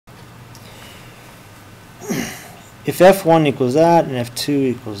If F1 equals that and F2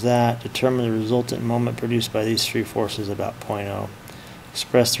 equals that, determine the resultant moment produced by these three forces about point O.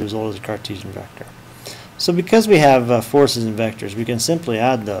 Express the result as a Cartesian vector. So because we have forces and vectors, we can simply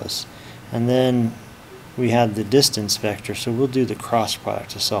add those. And then we have the distance vector, so we'll do the cross product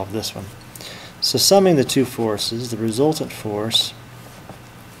to solve this one. So summing the two forces, the resultant force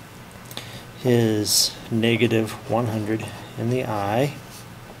is negative 100 in the I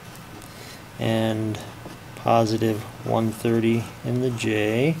and positive 130 in the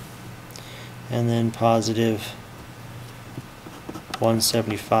J, and then positive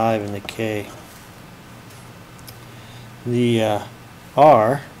 175 in the K. The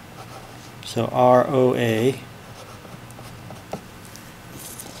R, so ROA,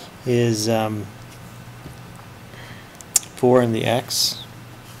 is 4 in the X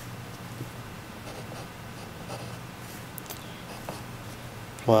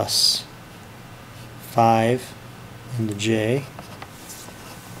plus 5 in the J,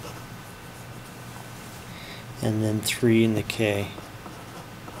 and then 3 in the K.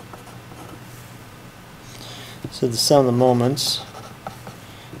 So the sum of the moments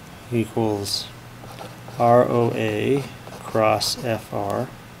equals ROA cross FR.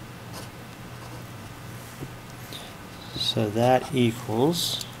 So that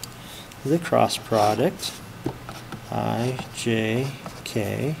equals the cross product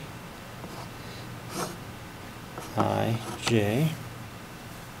IJK IJ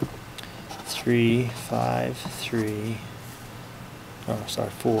 3, 5, 3, oh sorry,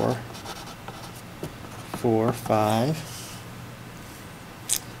 4, 4, 5,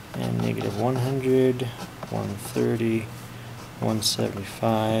 and negative 100, 130,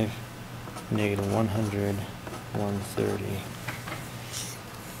 175, negative 100, 130.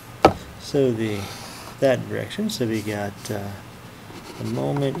 So that direction, so we got the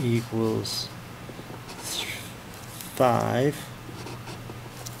moment equals 5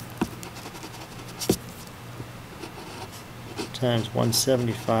 times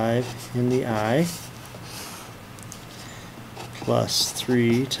 175 in the I plus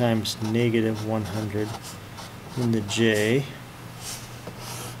 3 times negative 100 in the J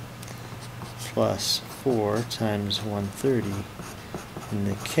plus 4 times 130 in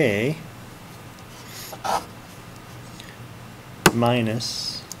the K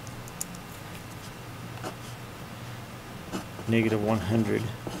minus negative 100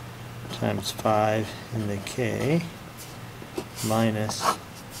 times 5 in the K minus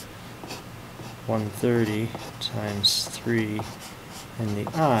 130 times 3 in the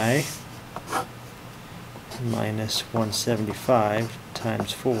I minus 175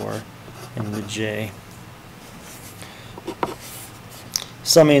 times 4 in the J.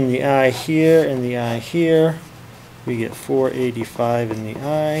 Summing the I here and the I here, we get 485 in the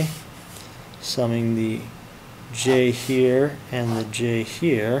I. Summing the J here and the J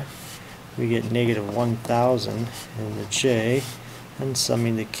here, we get negative 1000 in the J, and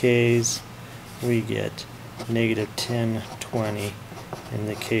summing the K's, we get negative 1020 in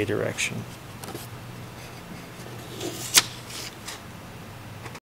the K direction.